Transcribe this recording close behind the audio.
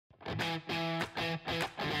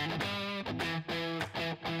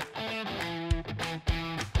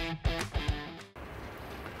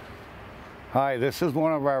Hi, this is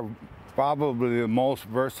one of our probably the most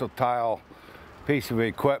versatile piece of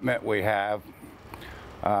equipment we have.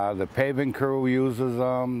 The paving crew uses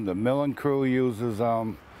them, the milling crew uses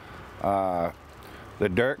them, the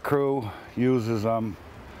dirt crew uses them.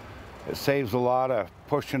 It saves a lot of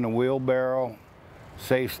pushing the wheelbarrow,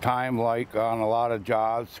 saves time like on a lot of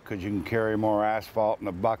jobs because you can carry more asphalt in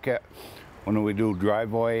a bucket when we do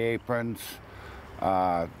driveway aprons.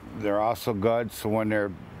 They're also good so when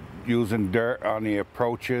they're using dirt on the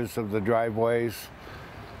approaches of the driveways.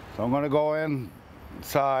 So I'm going to go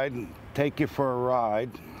inside and take you for a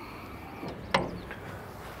ride.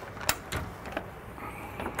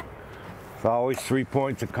 It's always 3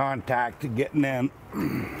 points of contact to getting in.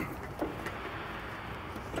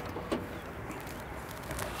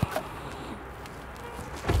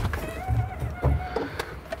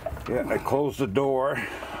 Yeah, I close the door.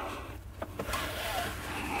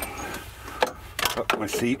 Put my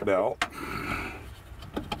seat belt.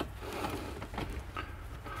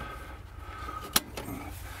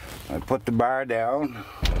 I put the bar down.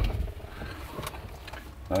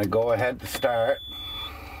 I go ahead to start.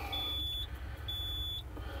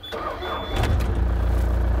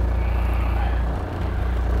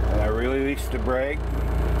 And I release the brake.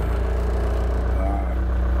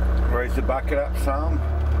 Raise the bucket up some.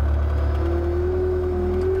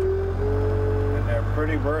 And they're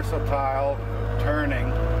pretty versatile. Turning.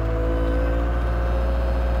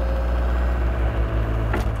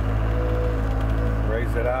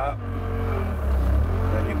 Raise it up.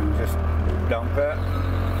 Then you can just dump it.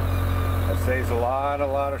 That saves a lot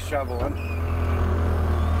of shoveling.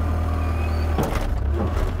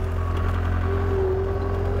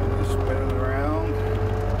 And you spin it around.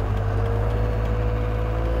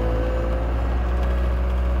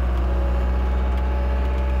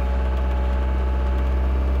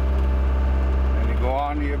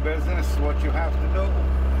 To your business, what you have to do.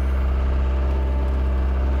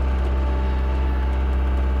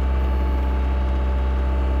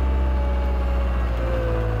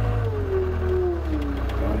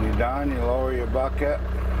 When you're done, you lower your bucket,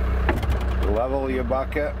 level your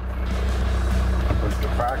bucket, put the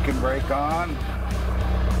parking brake on,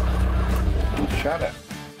 and shut it.